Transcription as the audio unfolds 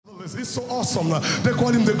He's so awesome. They call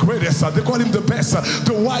him the greatest. They call him the best,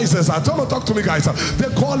 the wisest. Don't talk to me, guys.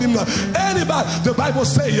 They call him anybody. The Bible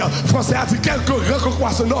say, Français a dit quelque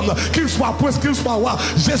reconnaît ce nom, qu'il soit prince, qu'il soit roi.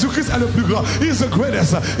 Jésus-Christ est le plus grand. He's the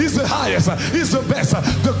greatest. He's the highest. He's the best.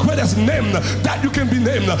 The greatest name that you can be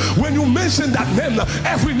named. When you mention that name,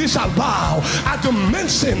 every knee shall bow. At the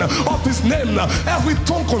mention of this name, every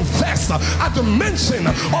tongue confess. At the mention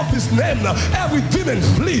of this name, every demon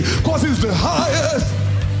flee. Because he's the highest.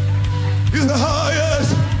 He's the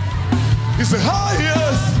highest. He's the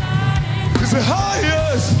highest. He's the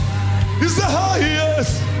highest. He's the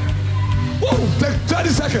highest. Whoa, take 30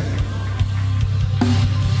 seconds.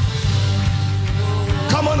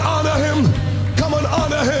 Come on, honor him. Come on,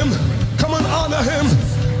 honor him. Come on, honor him.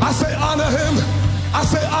 I say honor him. I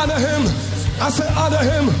say honor him. I say honor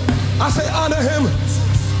him. I say honor him.